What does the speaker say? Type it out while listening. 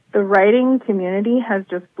The writing community has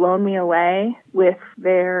just blown me away with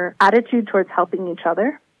their attitude towards helping each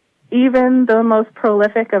other. Even the most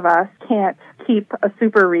prolific of us can't keep a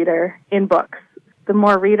super reader in books. The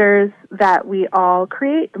more readers that we all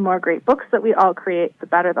create, the more great books that we all create, the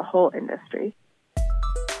better the whole industry.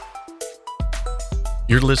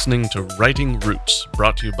 You're listening to Writing Roots,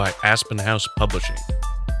 brought to you by Aspen House Publishing.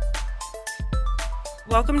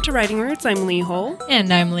 Welcome to Writing Roots. I'm Lee Hull.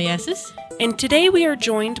 And I'm Lee Esses. And today we are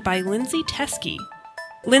joined by Lindsey Teske.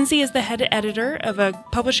 Lindsey is the head editor of a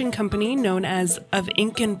publishing company known as Of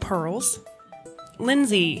Ink and Pearls.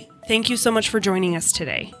 Lindsey, thank you so much for joining us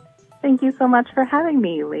today. Thank you so much for having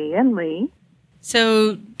me, Lee and Lee.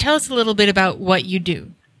 So tell us a little bit about what you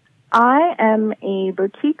do. I am a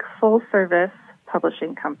boutique full-service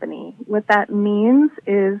publishing company. What that means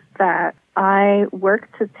is that I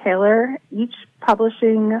work to tailor each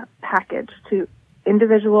publishing package to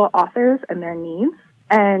individual authors and their needs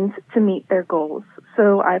and to meet their goals.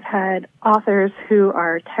 So I've had authors who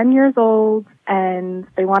are 10 years old and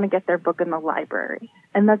they want to get their book in the library.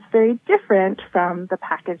 And that's very different from the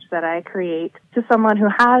package that I create to someone who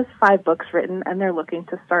has 5 books written and they're looking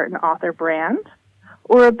to start an author brand,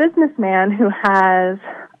 or a businessman who has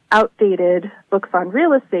outdated books on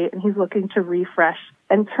real estate and he's looking to refresh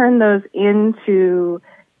and turn those into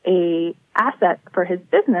a asset for his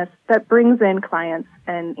business that brings in clients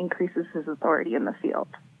and increases his authority in the field.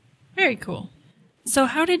 Very cool. So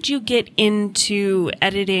how did you get into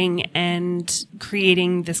editing and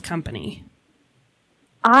creating this company?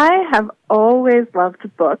 I have always loved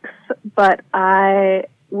books, but I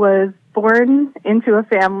was born into a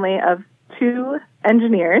family of 2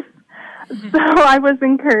 engineers, so I was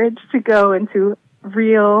encouraged to go into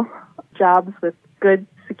real jobs with good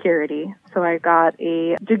security. So I got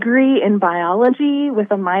a degree in biology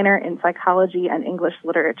with a minor in psychology and English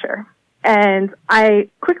literature. And I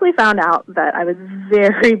quickly found out that I was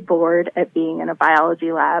very bored at being in a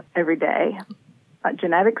biology lab every day.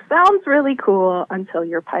 Genetics sounds really cool until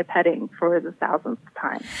you're pipetting for the 1,000th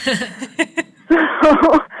time.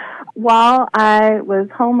 So while I was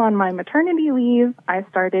home on my maternity leave, I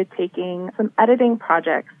started taking some editing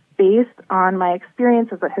projects based on my experience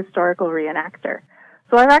as a historical reenactor.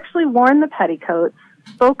 So I've actually worn the petticoats,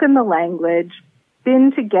 spoken the language,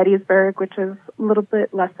 been to Gettysburg, which is a little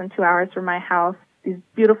bit less than 2 hours from my house, these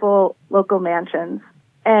beautiful local mansions.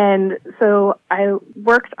 And so I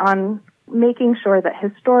worked on making sure that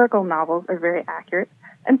historical novels are very accurate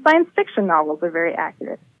and science fiction novels are very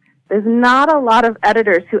accurate. There's not a lot of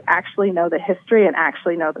editors who actually know the history and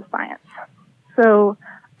actually know the science. So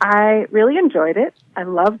I really enjoyed it. I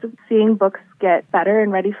loved seeing books get better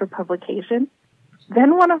and ready for publication.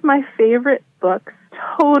 Then one of my favorite books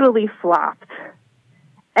totally flopped.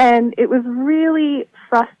 And it was really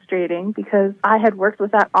frustrating because I had worked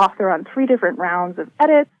with that author on 3 different rounds of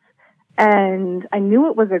edits, and I knew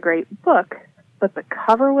it was a great book, but the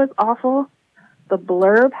cover was awful. The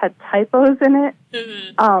blurb had typos in it.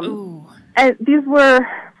 And these were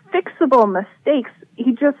fixable mistakes.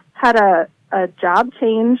 He just had a job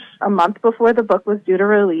change a month before the book was due to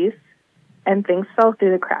release, and things fell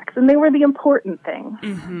through the cracks. And they were the important things.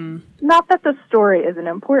 Mm-hmm. Not that the story isn't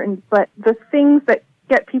important, but the things that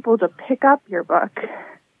get people to pick up your book.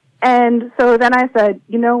 And so then I said,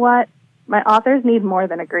 you know what? My authors need more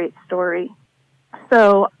than a great story.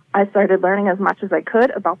 So I started learning as much as I could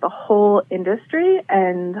about the whole industry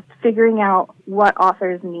and figuring out what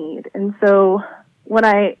authors need. And so when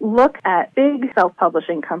I look at big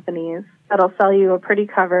self-publishing companies that'll sell you a pretty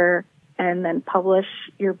cover and then publish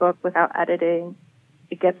your book without editing,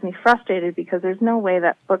 it gets me frustrated because there's no way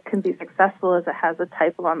that book can be successful as it has a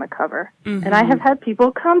typo on the cover. Mm-hmm. And I have had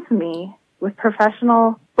people come to me with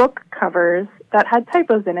professional book covers that had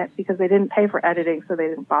typos in it because they didn't pay for editing, so they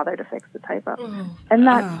didn't bother to fix the typo. And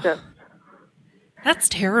that's that's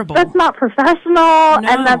terrible. That's not professional,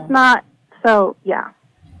 and that's not, so yeah,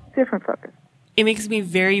 different focus. It makes me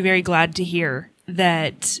very, very glad to hear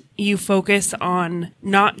that you focus on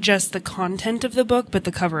not just the content of the book, but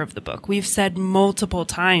the cover of the book. We've said multiple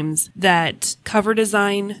times that cover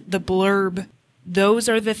design, the blurb, those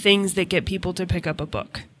are the things that get people to pick up a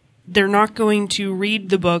book. They're not going to read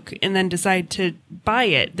the book and then decide to buy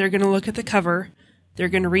it. They're going to look at the cover, they're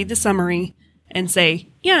going to read the summary, and say,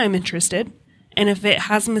 yeah, I'm interested. And if it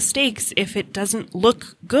has mistakes, if it doesn't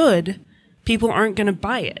look good, people aren't going to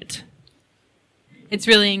buy it. It's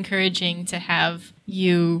really encouraging to have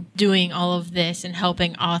you doing all of this and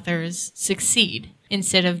helping authors succeed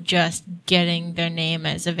instead of just getting their name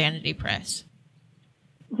as a vanity press.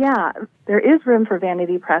 Yeah, there is room for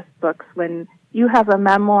vanity press books when you have a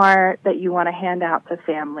memoir that you want to hand out to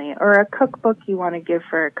family or a cookbook you want to give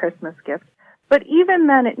for a Christmas gift. But even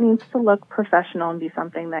then, it needs to look professional and be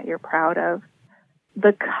something that you're proud of.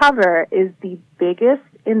 The cover is the biggest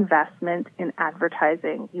investment in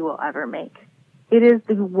advertising you will ever make. It is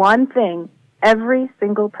the one thing every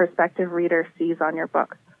single prospective reader sees on your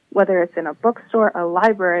book, whether it's in a bookstore, a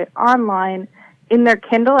library, online, in their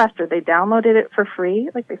Kindle after they downloaded it for free.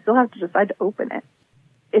 Like, they still have to decide to open it.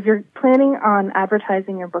 If you're planning on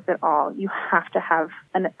advertising your book at all, you have to have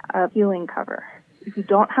an appealing cover. If you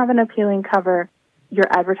don't have an appealing cover, your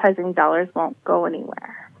advertising dollars won't go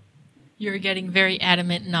anywhere. You're getting very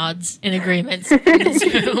adamant nods and agreements in this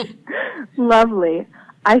room. Lovely.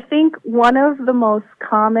 I think one of the most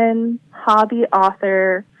common hobby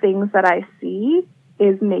author things that I see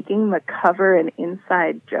is making the cover an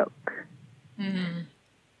inside joke. Mm.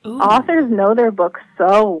 Authors know their books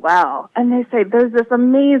so well, and they say, there's this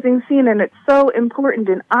amazing scene, and it's so important,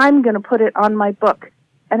 and I'm going to put it on my book.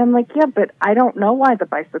 And I'm like, yeah, but I don't know why the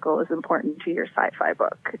bicycle is important to your sci-fi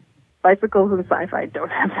book. Bicycles and sci-fi don't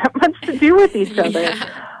have that much to do with each other. Yeah.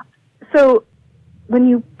 So when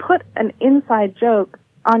you put an inside joke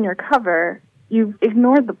on your cover, you've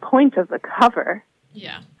ignored the point of the cover.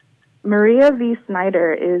 Yeah. Maria V.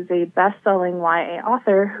 Snyder is a best-selling YA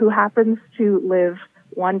author who happens to live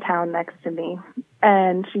one town next to me.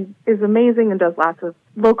 And she is amazing and does lots of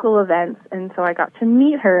local events. And so I got to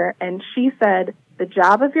meet her, and she said, the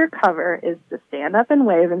job of your cover is to stand up and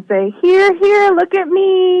wave and say, here, here, look at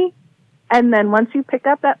me. And then once you pick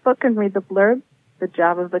up that book and read the blurb, the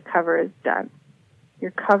job of the cover is done.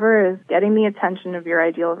 Your cover is getting the attention of your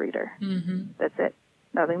ideal reader. Mm-hmm. That's it.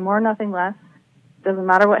 Nothing more, nothing less. Doesn't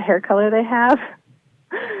matter what hair color they have.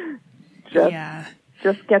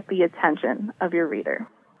 Just get the attention of your reader.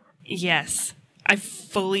 Yes, I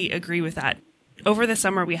fully agree with that. Over the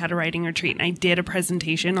summer, we had a writing retreat, and I did a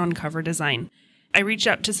presentation on cover design. I reached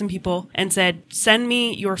out to some people and said, send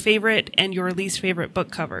me your favorite and your least favorite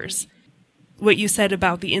book covers. What you said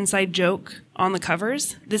about the inside joke on the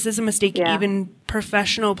covers, this is a mistake even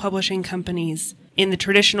professional publishing companies in the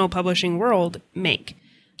traditional publishing world make.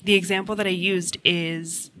 The example that I used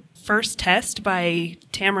is First Test by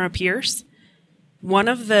Tamara Pierce. One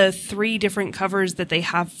of the 3 different covers that they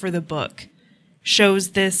have for the book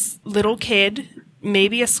shows this little kid,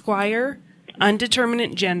 maybe a squire,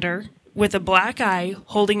 undeterminate gender, with a black eye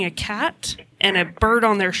holding a cat and a bird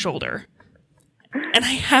on their shoulder. And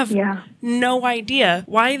I have no idea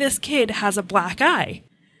why this kid has a black eye.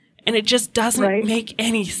 And it just doesn't make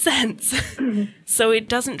any sense. So it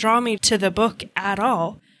doesn't draw me to the book at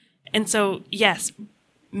all. And so, yes,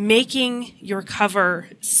 making your cover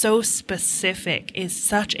so specific is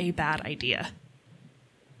such a bad idea.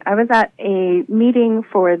 I was at a meeting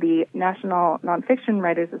for the National Nonfiction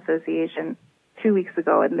Writers Association 2 weeks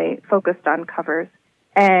ago, and they focused on covers.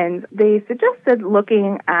 And they suggested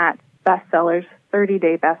looking at bestsellers,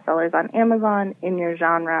 30-day bestsellers on Amazon in your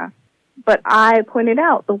genre. But I pointed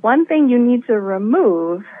out the one thing you need to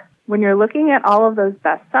remove when you're looking at all of those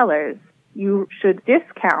bestsellers, you should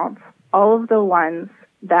discount all of the ones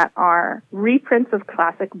that are reprints of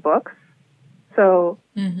classic books. So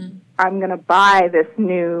I'm going to buy this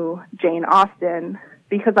new Jane Austen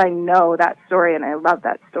because I know that story and I love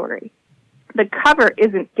that story. The cover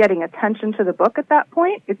isn't getting attention to the book at that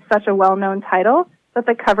point. It's such a well-known title that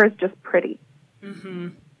the cover is just pretty. Mm-hmm.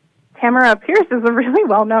 Tamara Pierce is a really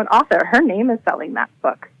well-known author. Her name is selling that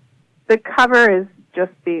book. The cover is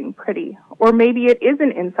just being pretty. Or maybe it is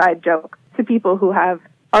an inside joke to people who have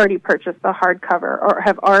already purchased the hardcover or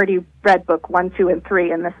have already read book 1, 2, and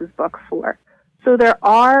 3, and this is book 4. So there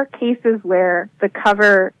are cases where the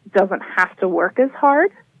cover doesn't have to work as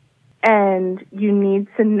hard, and you need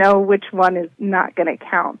to know which one is not going to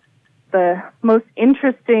count. The most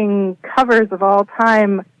interesting covers of all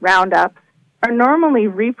time roundups are normally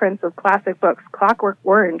reprints of classic books. Clockwork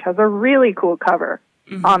Orange has a really cool cover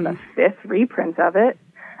on the 5th reprint of it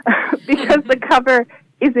because the cover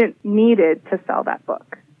isn't needed to sell that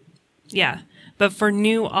book. Yeah, but for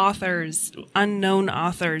new authors, unknown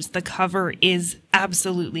authors, the cover is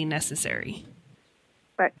absolutely necessary.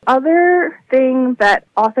 But other thing that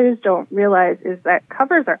authors don't realize is that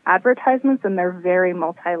covers are advertisements and they're very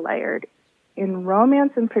multi-layered. In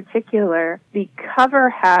romance in particular, the cover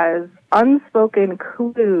has unspoken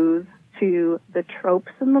clues to the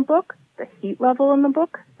tropes in the book, the heat level in the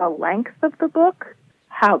book, the length of the book,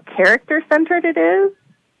 how character-centered it is.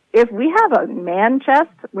 If we have a man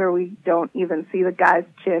chest where we don't even see the guy's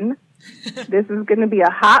chin, this is going to be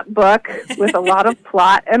a hot book with a lot of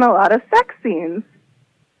plot and a lot of sex scenes.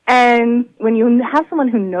 And when you have someone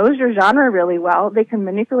who knows your genre really well, they can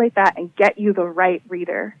manipulate that and get you the right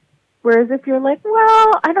reader. Whereas if you're like,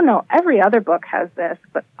 well, I don't know, every other book has this,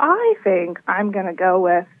 but I think I'm going to go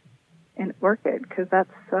with an orchid because that's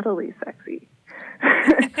subtly sexy.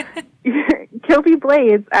 Kilby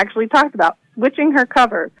Blades actually talked about switching her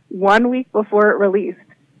cover 1 week before it released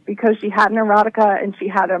because she had an erotica and she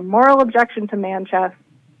had a moral objection to man chest,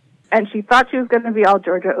 and she thought she was going to be all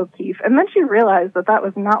Georgia O'Keeffe. And then she realized that that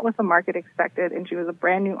was not what the market expected, and she was a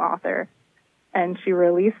brand new author. And she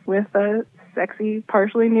released with a sexy,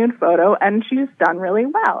 partially nude photo, and she's done really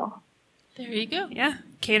well. There you go. Yeah,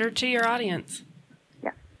 cater to your audience.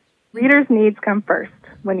 Yeah. Readers' needs come first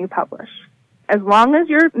when you publish. As long as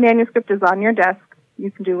your manuscript is on your desk, you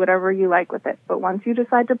can do whatever you like with it. But once you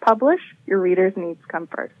decide to publish, your readers' needs come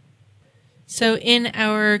first. So in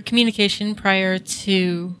our communication prior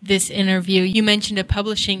to this interview, you mentioned a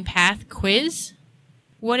publishing path quiz.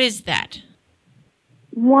 What is that?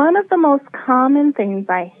 One of the most common things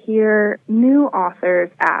I hear new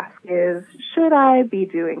authors ask is, should I be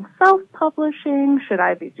doing self-publishing? Should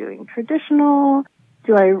I be doing traditional?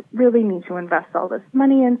 Do I really need to invest all this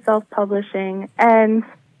money in self-publishing? And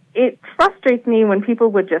it frustrates me when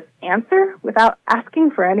people would just answer without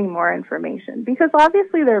asking for any more information, because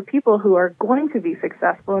obviously there are people who are going to be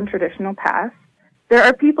successful in traditional paths. There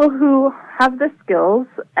are people who have the skills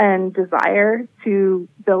and desire to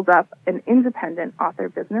build up an independent author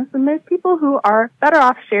business, and there's people who are better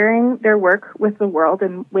off sharing their work with the world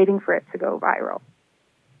and waiting for it to go viral.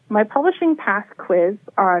 My publishing path quiz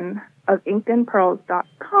on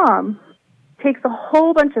inkedandpearls.com takes a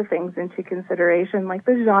whole bunch of things into consideration, like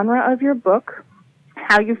the genre of your book,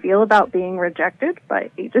 how you feel about being rejected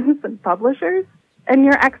by agents and publishers, and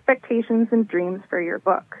your expectations and dreams for your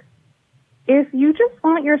book. If you just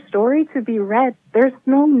want your story to be read, there's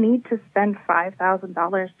no need to spend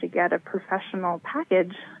 $5,000 to get a professional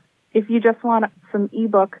package. If you just want some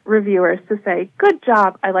ebook reviewers to say, good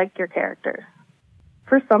job, I like your characters.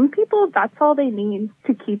 For some people, that's all they need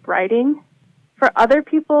to keep writing. For other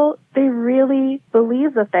people, they really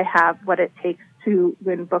believe that they have what it takes to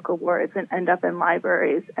win book awards and end up in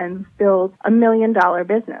libraries and build $1 million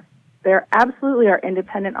business. There absolutely are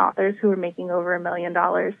independent authors who are making over $1 million.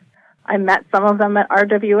 I met some of them at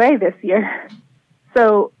RWA this year.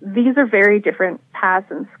 So these are very different paths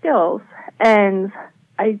and skills. And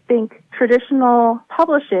I think traditional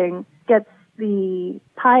publishing gets the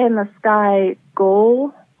pie-in-the-sky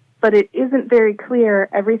goal, but it isn't very clear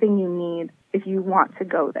everything you need if you want to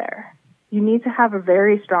go there. You need to have a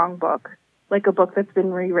very strong book, like a book that's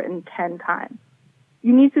been rewritten 10 times.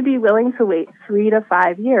 You need to be willing to wait 3 to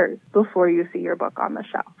 5 years before you see your book on the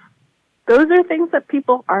shelf. Those are things that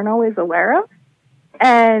people aren't always aware of,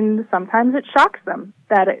 and sometimes it shocks them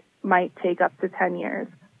that it might take up to 10 years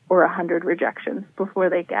or 100 rejections before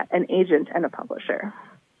they get an agent and a publisher.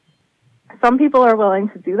 Some people are willing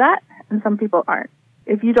to do that, and some people aren't.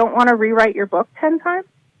 If you don't want to rewrite your book 10 times,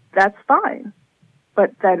 that's fine.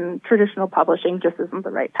 But then traditional publishing just isn't the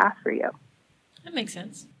right path for you. That makes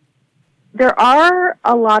sense. There are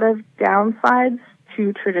a lot of downsides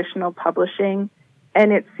to traditional publishing,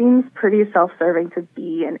 and it seems pretty self-serving to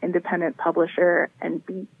be an independent publisher and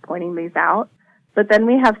be pointing these out. But then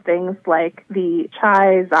we have things like the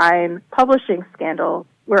Chai Zine publishing scandal,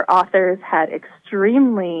 where authors had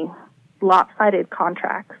extremely lopsided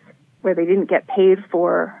contracts where they didn't get paid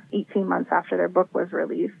for 18 months after their book was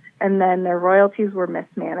released. And then their royalties were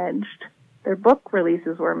mismanaged. Their book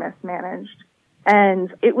releases were mismanaged.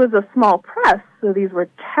 And it was a small press, so these were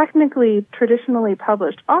technically traditionally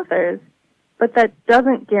published authors, but that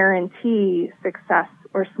doesn't guarantee success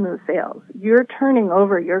or smooth sales. You're turning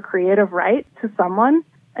over your creative right to someone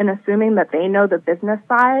and assuming that they know the business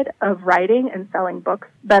side of writing and selling books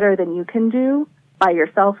better than you can do by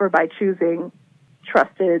yourself or by choosing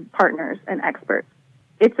trusted partners and experts.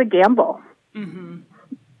 It's a gamble. Mm-hmm.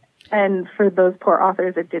 And for those poor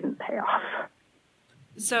authors, it didn't pay off.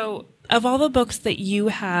 So, of all the books that you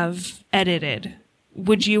have edited,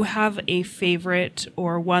 would you have a favorite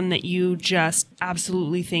or one that you just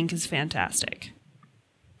absolutely think is fantastic?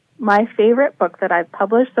 My favorite book that I've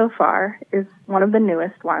published so far is one of the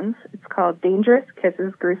newest ones. It's called Dangerous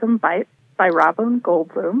Kisses, Gruesome Bites by Robin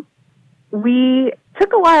Goldblum. We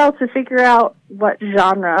took a while to figure out what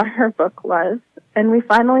genre her book was, and we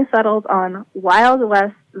finally settled on Wild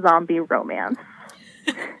West zombie romance.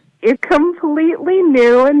 It's completely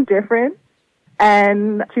new and different,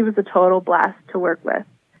 and she was a total blast to work with.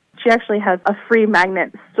 She actually has a free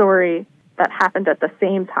magnet story that happened at the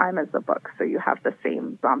same time as the book, so you have the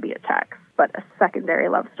same zombie attacks, but a secondary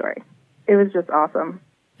love story. It was just awesome.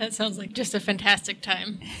 That sounds like just a fantastic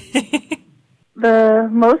time. The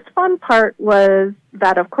most fun part was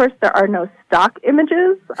that, of course, there are no stock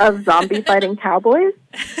images of zombie fighting cowboys.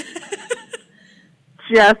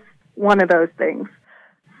 Just one of those things.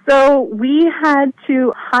 So we had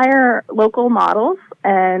to hire local models,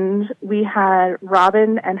 and we had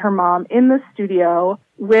Robin and her mom in the studio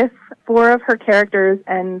with 4 of her characters,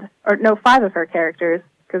 5 of her characters,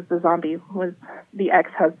 because the zombie was the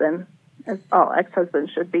ex-husband, as all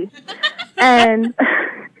ex-husbands should be. And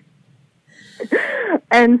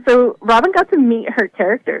so Robin got to meet her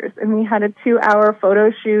characters, and we had a 2-hour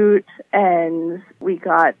photo shoot, and we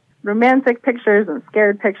got romantic pictures and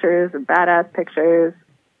scared pictures and badass pictures.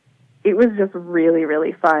 It was just really,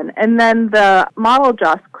 really fun. And then the model,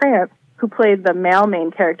 Joss Krantz, who played the male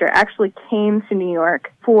main character, actually came to New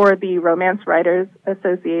York for the Romance Writers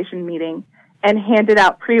Association meeting and handed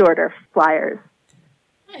out pre-order flyers.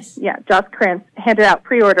 Nice. Yeah, Joss Krantz handed out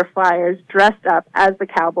pre-order flyers dressed up as the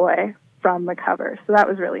cowboy from the cover. So that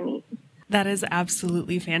was really neat. That is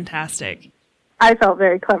absolutely fantastic. I felt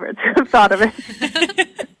very clever to have thought of it.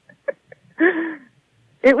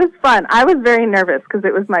 It was fun. I was very nervous because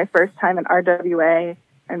it was my first time at RWA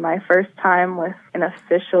and my first time with an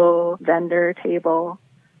official vendor table.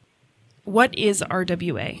 What is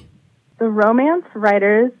RWA? The Romance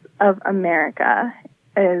Writers of America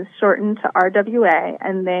is shortened to RWA,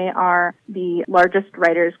 and they are the largest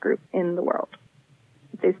writers group in the world.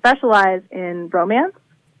 They specialize in romance.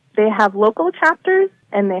 They have local chapters,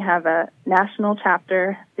 and they have a national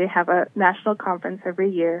chapter. They have a national conference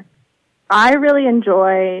every year. I really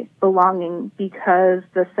enjoy belonging because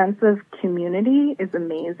the sense of community is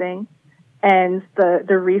amazing, and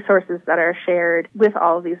the resources that are shared with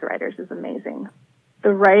all of these writers is amazing.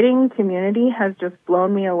 The writing community has just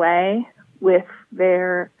blown me away with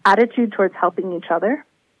their attitude towards helping each other.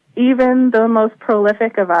 Even the most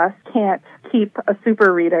prolific of us can't keep a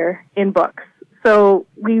super reader in books. So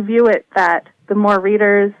we view it that the more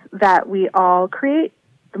readers that we all create,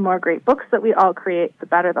 the more great books that we all create, the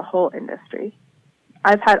better the whole industry.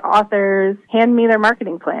 I've had authors hand me their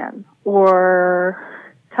marketing plan or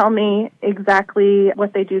tell me exactly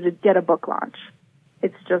what they do to get a book launch.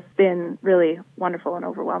 It's just been really wonderful and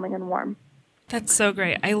overwhelming and warm. That's so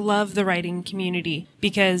great. I love the writing community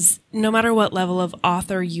because no matter what level of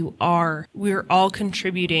author you are, we're all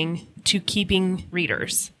contributing to keeping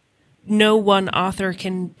readers. No one author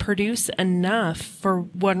can produce enough for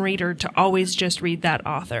one reader to always just read that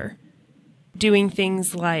author. Doing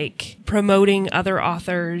things like promoting other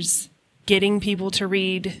authors, getting people to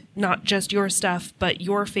read not just your stuff, but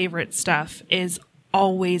your favorite stuff is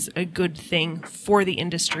always a good thing for the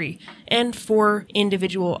industry and for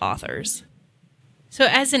individual authors. So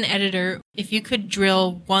as an editor, if you could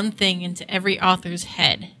drill one thing into every author's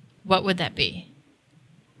head, what would that be?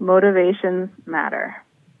 Motivations matter.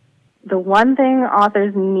 The one thing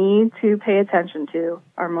authors need to pay attention to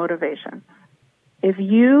are motivations. If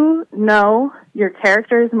you know your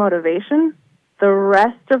character's motivation, the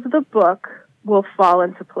rest of the book will fall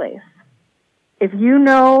into place. If you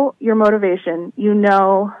know your motivation, you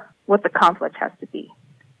know what the conflict has to be.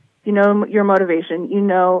 If you know your motivation, you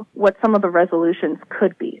know what some of the resolutions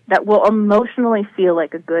could be that will emotionally feel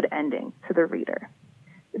like a good ending to the reader.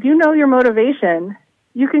 If you know your motivation,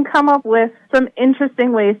 you can come up with some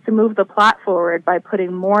interesting ways to move the plot forward by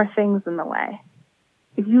putting more things in the way.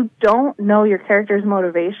 If you don't know your character's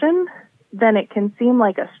motivation, then it can seem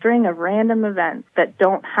like a string of random events that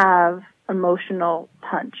don't have emotional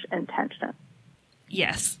punch and tension.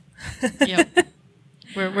 Yes. Yep.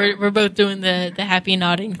 We're both doing the happy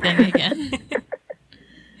nodding thing again.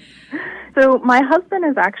 So my husband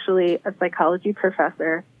is actually a psychology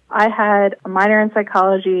professor. I had a minor in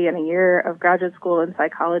psychology and a year of graduate school in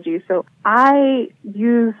psychology, so I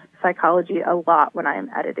use psychology a lot when I am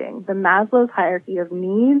editing. The Maslow's hierarchy of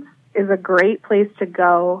needs is a great place to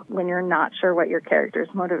go when you're not sure what your character's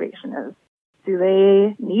motivation is. Do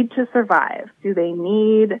they need to survive? Do they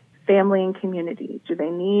need family and community? Do they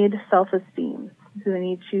need self-esteem? Do they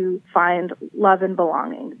need to find love and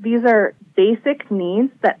belonging? These are basic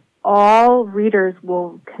needs that all readers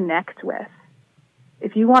will connect with.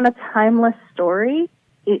 If you want a timeless story,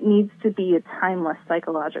 it needs to be a timeless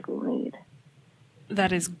psychological need.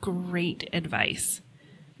 That is great advice.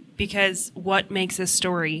 Because what makes a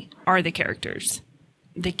story are the characters.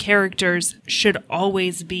 The characters should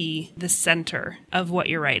always be the center of what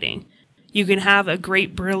you're writing. You can have a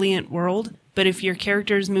great, brilliant world, but if your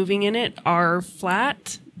characters moving in it are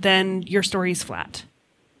flat, then your story's flat.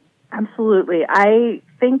 Absolutely. I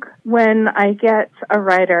think when I get a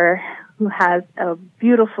writer who has a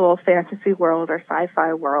beautiful fantasy world or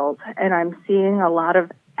sci-fi world, and I'm seeing a lot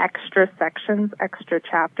of extra sections, extra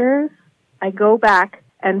chapters, I go back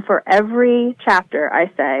and for every chapter I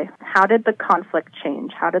say, how did the conflict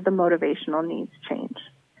change? How did the motivational needs change?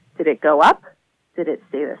 Did it go up? Did it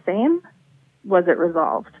stay the same? Was it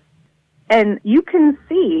resolved? And you can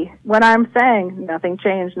see when I'm saying nothing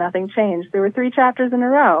changed, there were 3 chapters in a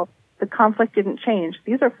row. The conflict didn't change.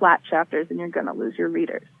 These are flat chapters and you're going to lose your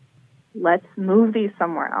readers. Let's move these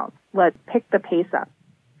somewhere else. Let's pick the pace up.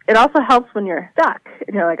 It also helps when you're stuck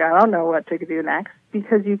and you're like, I don't know what to do next,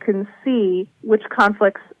 because you can see which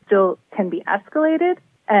conflicts still can be escalated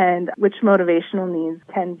and which motivational needs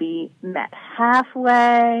can be met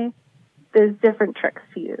halfway. There's different tricks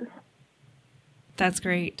to use. That's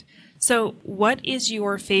great. So what is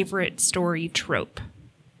your favorite story trope?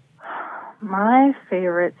 My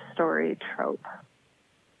favorite story trope.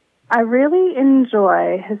 I really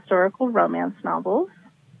enjoy historical romance novels,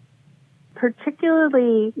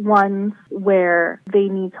 particularly ones where they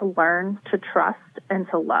need to learn to trust and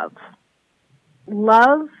to love.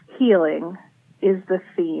 Love healing is the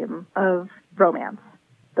theme of romance.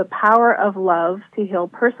 The power of love to heal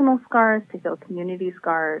personal scars, to heal community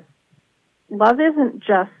scars. Love isn't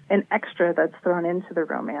just an extra that's thrown into the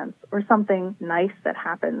romance or something nice that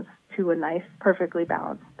happens to a nice, perfectly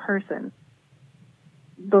balanced person.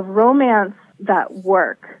 The romance that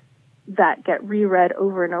work, that get reread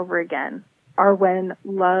over and over again, are when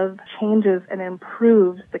love changes and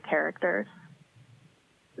improves the characters.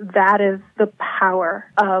 That is the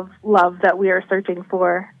power of love that we are searching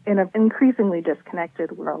for in an increasingly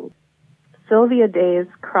disconnected world. Sylvia Day's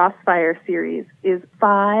Crossfire series is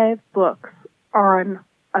 5 books on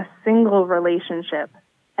a single relationship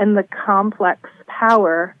and the complex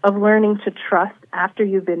power of learning to trust after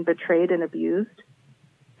you've been betrayed and abused.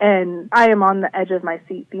 And I am on the edge of my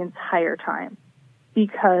seat the entire time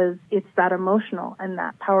because it's that emotional and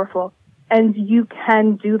that powerful. And you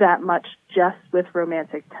can do that much just with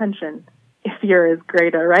romantic tension if you're as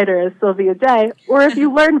great a writer as Sylvia Day or if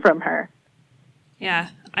you learn from her. Yeah,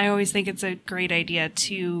 I always think it's a great idea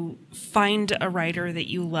to find a writer that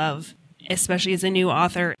you love, especially as a new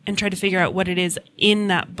author, and try to figure out what it is in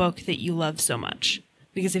that book that you love so much.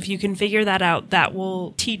 Because if you can figure that out, that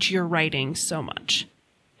will teach your writing so much.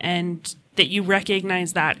 And that you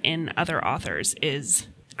recognize that in other authors is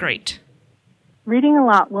great. Reading a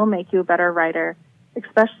lot will make you a better writer,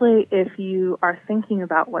 especially if you are thinking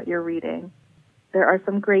about what you're reading. There are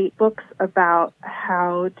some great books about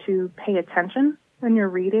how to pay attention when you're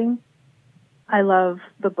reading. I love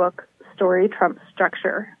the book Story Trumps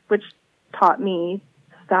Structure, which taught me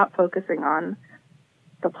to stop focusing on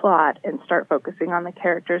the plot and start focusing on the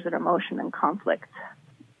characters and emotion and conflict.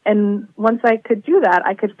 And once I could do that,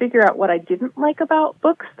 I could figure out what I didn't like about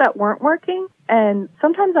books that weren't working. And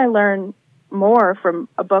sometimes I learn more from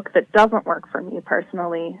a book that doesn't work for me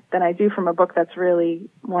personally than I do from a book that's really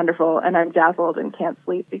wonderful and I'm dazzled and can't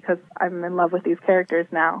sleep because I'm in love with these characters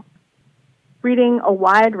now. Reading a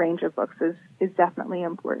wide range of books is definitely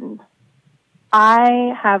important.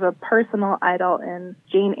 I have a personal idol in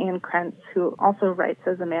Jane Ann Krentz, who also writes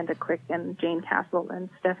as Amanda Quick and Jane Castle and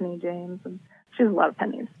Stephanie James, and she has a lot of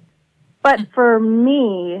pennies. But for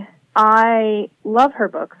me, I love her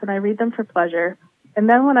books and I read them for pleasure. And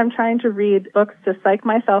then when I'm trying to read books to psych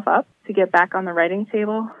myself up to get back on the writing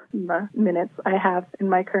table in the minutes I have in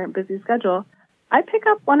my current busy schedule, I pick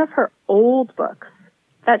up one of her old books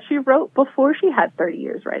that she wrote before she had 30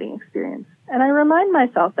 years writing experience. And I remind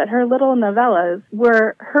myself that her little novellas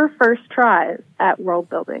were her first tries at world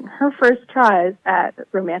building, her first tries at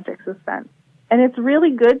romantic suspense. And it's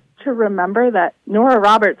really good to remember that Nora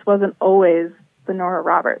Roberts wasn't always the Nora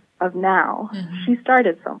Roberts of now. Mm-hmm. She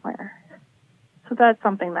started somewhere. So that's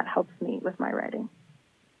something that helps me with my writing.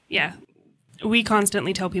 Yeah. We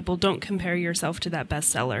constantly tell people, don't compare yourself to that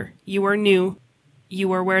bestseller. You are new.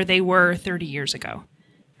 You are where they were 30 years ago.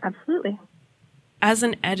 Absolutely. As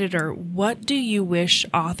an editor, what do you wish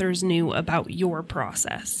authors knew about your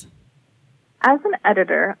process? As an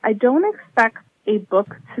editor, I don't expect a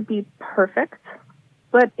book to be perfect,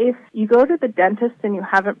 but if you go to the dentist and you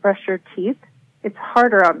haven't brushed your teeth, it's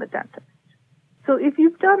harder on the dentist. So if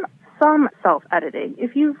you've done some self-editing,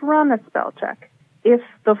 if you've run a spell check, if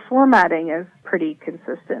the formatting is pretty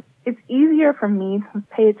consistent, it's easier for me to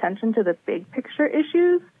pay attention to the big picture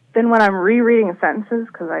issues than when I'm rereading sentences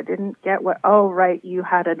because I didn't get you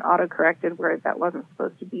had an autocorrected word that wasn't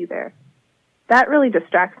supposed to be there. That really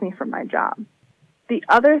distracts me from my job. The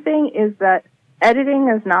other thing is that editing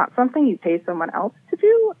is not something you pay someone else to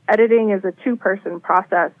do. Editing is a 2-person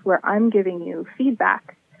process where I'm giving you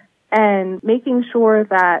feedback and making sure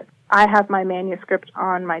that I have my manuscript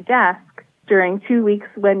on my desk during 2 weeks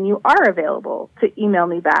when you are available to email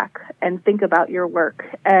me back and think about your work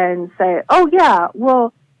and say, oh yeah,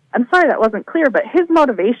 well, I'm sorry that wasn't clear, but his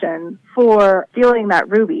motivation for feeling that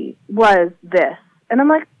Ruby was this. And I'm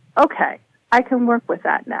like, okay, I can work with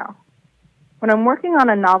that now. When I'm working on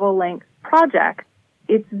a novel-length project,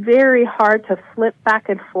 it's very hard to flip back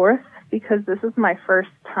and forth because this is my first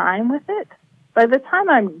time with it. By the time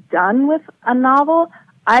I'm done with a novel,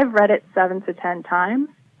 I've read it 7 to 10 times,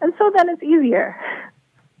 and so then it's easier.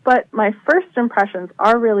 But my first impressions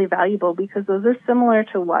are really valuable because those are similar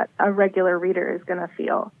to what a regular reader is going to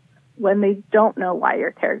feel when they don't know why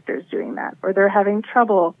your character is doing that, or they're having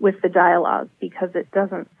trouble with the dialogue because it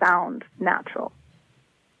doesn't sound natural.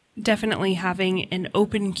 Definitely having an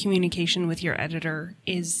open communication with your editor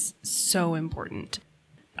is so important.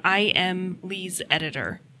 I am Lee's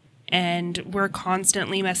editor, and we're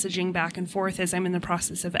constantly messaging back and forth as I'm in the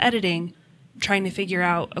process of editing, trying to figure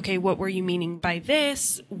out, okay, what were you meaning by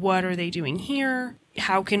this? What are they doing here?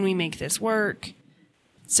 How can we make this work?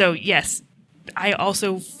 So yes, I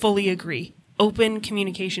also fully agree. Open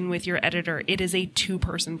communication with your editor. It is a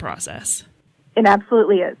two-person process. It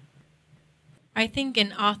absolutely is. I think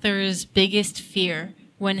an author's biggest fear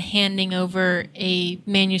when handing over a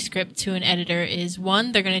manuscript to an editor is,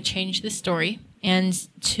 one, they're going to change the story, and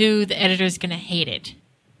two, the editor's going to hate it.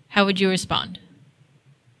 How would you respond?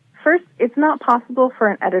 First, it's not possible for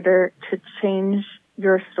an editor to change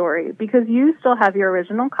your story because you still have your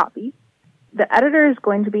original copy. The editor is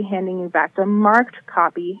going to be handing you back a marked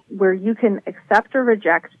copy where you can accept or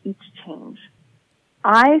reject each change.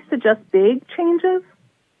 I suggest big changes,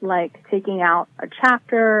 like taking out a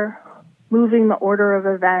chapter, moving the order of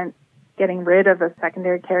events, getting rid of a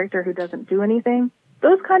secondary character who doesn't do anything.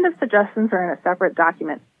 Those kind of suggestions are in a separate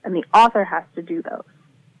document, and the author has to do those.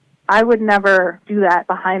 I would never do that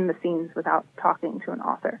behind the scenes without talking to an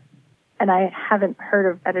author, and I haven't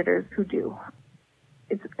heard of editors who do.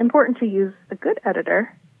 It's important to use a good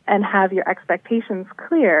editor and have your expectations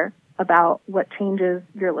clear about what changes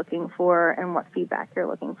you're looking for and what feedback you're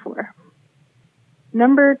looking for.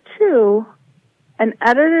 Number two, an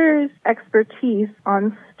editor's expertise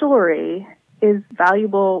on story is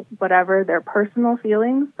valuable, whatever their personal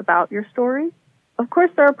feelings about your story. Of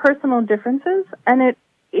course, there are personal differences, and it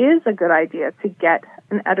is a good idea to get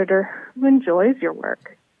an editor who enjoys your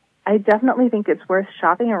work. I definitely think it's worth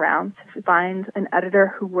shopping around to find an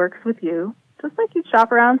editor who works with you, just like you'd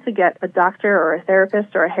shop around to get a doctor or a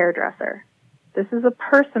therapist or a hairdresser. This is a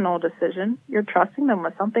personal decision. You're trusting them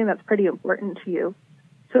with something that's pretty important to you.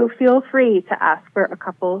 So feel free to ask for a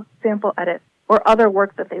couple sample edits or other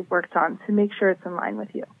work that they've worked on to make sure it's in line with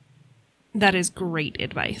you. That is great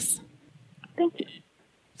advice. Thank you.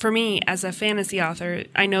 For me, as a fantasy author,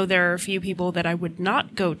 I know there are a few people that I would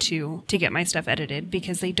not go to get my stuff edited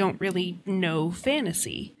because they don't really know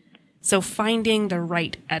fantasy. So finding the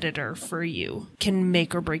right editor for you can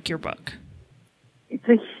make or break your book. It's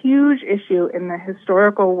a huge issue in the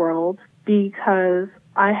historical world because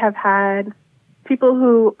I have had people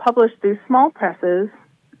who publish through small presses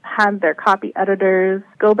had their copy editors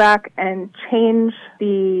go back and change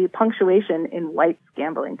the punctuation in White's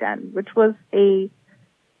Gambling Den, which was a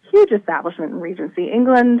huge establishment in Regency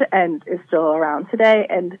England and is still around today.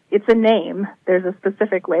 And it's a name. There's a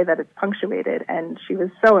specific way that it's punctuated. And she was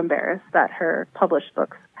so embarrassed that her published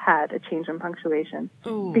books had a change in punctuation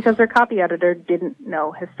because her copy editor didn't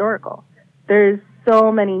know historical. There's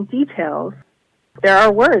so many details. There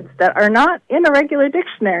are words that are not in a regular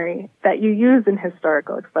dictionary that you use in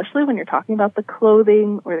historical, especially when you're talking about the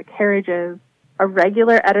clothing or the carriages. A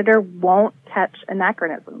regular editor won't catch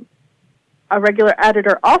anachronisms. A regular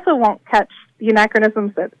editor also won't catch the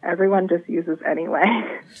anachronisms that everyone just uses anyway,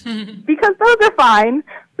 because those are fine.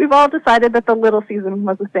 We've all decided that the Little Season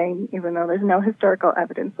was a thing, even though there's no historical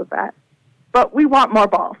evidence of that. But we want more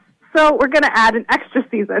balls, so we're going to add an extra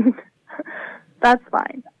season. That's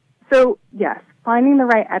fine. So, yes, finding the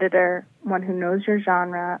right editor, one who knows your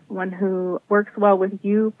genre, one who works well with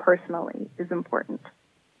you personally is important.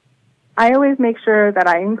 I always make sure that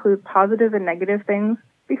I include positive and negative things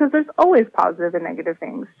because there's always positive and negative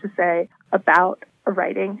things to say about a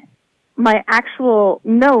writing. My actual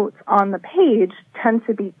notes on the page tend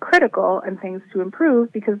to be critical and things to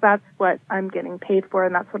improve because that's what I'm getting paid for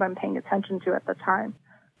and that's what I'm paying attention to at the time.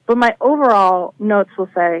 But my overall notes will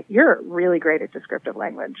say, you're really great at descriptive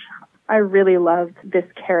language. I really loved this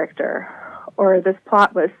character, or this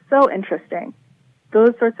plot was so interesting.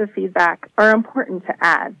 Those sorts of feedback are important to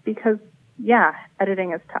add because, yeah,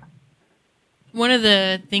 editing is tough. One of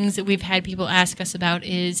the things that we've had people ask us about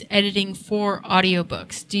is editing for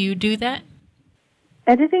audiobooks. Do you do that?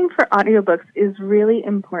 Editing for audiobooks is really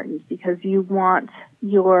important because you want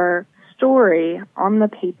your story on the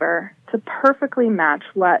paper to perfectly match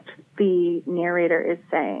what the narrator is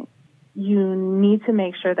saying. You need to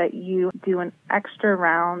make sure that you do an extra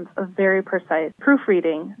round of very precise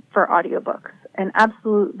proofreading for audiobooks. And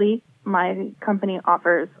absolutely, my company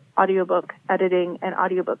offers audiobook editing and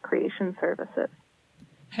audiobook creation services.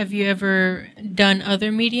 Have you ever done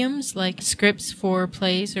other mediums like scripts for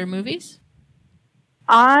plays or movies?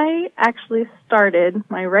 I actually started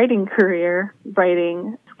my writing career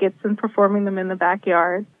writing skits and performing them in the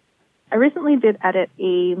backyard. I recently did edit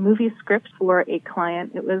a movie script for a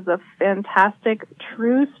client. It was a fantastic,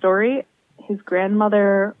 true story. His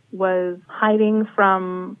grandmother was hiding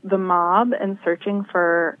from the mob and searching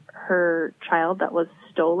for her child that was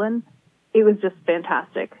stolen. It was just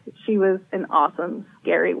fantastic. She was an awesome,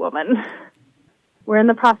 scary woman. We're in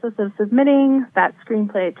the process of submitting that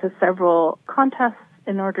screenplay to several contests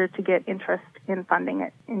in order to get interest in funding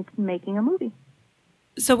it into making a movie.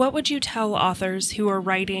 So what would you tell authors who are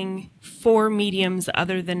writing for mediums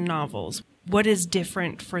other than novels? What is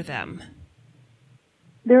different for them?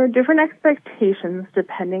 There are different expectations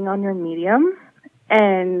depending on your medium,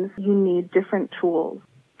 and you need different tools.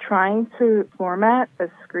 Trying to format a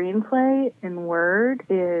screenplay in Word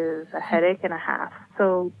is a headache and a half,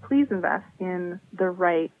 so please invest in the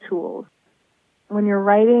right tools. When you're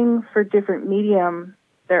writing for different medium,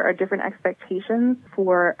 there are different expectations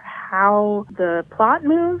for how the plot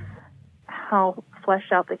moves, how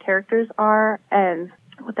fleshed out the characters are, and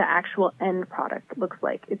what the actual end product looks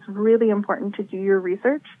like. It's really important to do your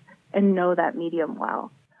research and know that medium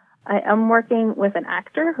well. I am working with an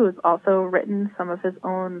actor who's also written some of his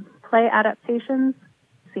own play adaptations,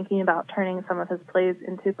 thinking about turning some of his plays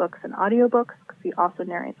into books and audiobooks, because he also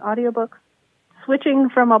narrates audiobooks. Switching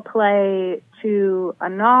from a play to a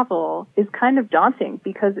novel is kind of daunting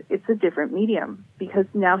because it's a different medium, because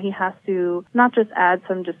now he has to not just add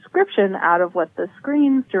some description out of what the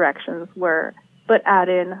screen's directions were, but add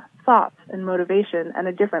in thoughts and motivation and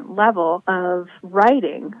a different level of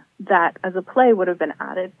writing that as a play would have been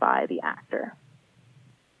added by the actor.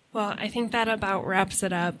 Well, I think that about wraps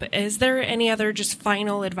it up. Is there any other just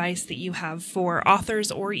final advice that you have for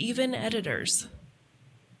authors or even editors?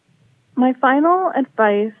 My final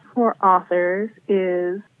advice for authors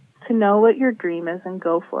is to know what your dream is and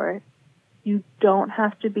go for it. You don't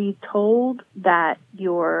have to be told that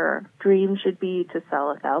your dream should be to sell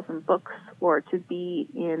 1,000 books or to be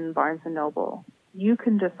in Barnes & Noble. You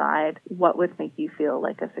can decide what would make you feel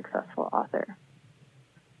like a successful author.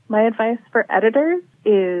 My advice for editors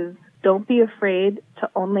is don't be afraid to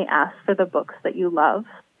only ask for the books that you love.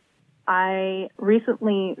 I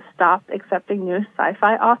recently stopped accepting new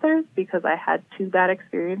sci-fi authors because I had 2 bad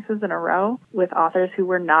experiences in a row with authors who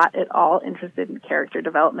were not at all interested in character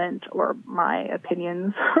development or my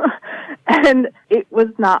opinions, and it was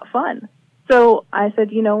not fun. So I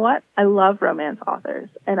said, you know what? I love romance authors,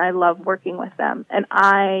 and I love working with them, and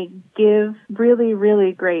I give really,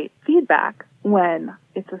 really great feedback when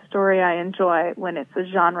it's a story I enjoy, when it's a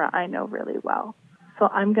genre I know really well. So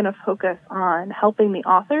I'm going to focus on helping the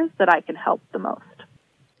authors that I can help the most.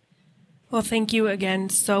 Well, thank you again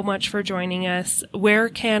so much for joining us. Where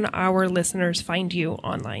can our listeners find you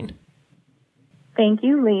online? Thank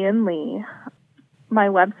you, Lee and Lee. My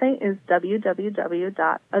website is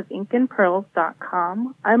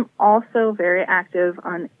www.ofinkandpearls.com. I'm also very active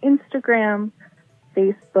on Instagram,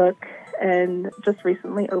 Facebook, and just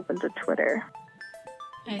recently opened a Twitter.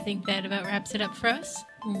 I think that about wraps it up for us.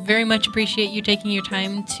 Very much appreciate you taking your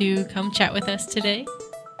time to come chat with us today.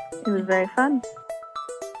 It was very fun.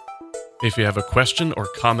 If you have a question or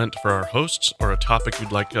comment for our hosts or a topic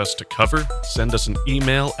you'd like us to cover, send us an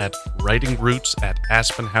email at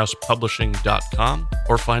writingroots@aspenhousepublishing.com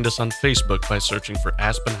or find us on Facebook by searching for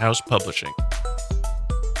Aspen House Publishing.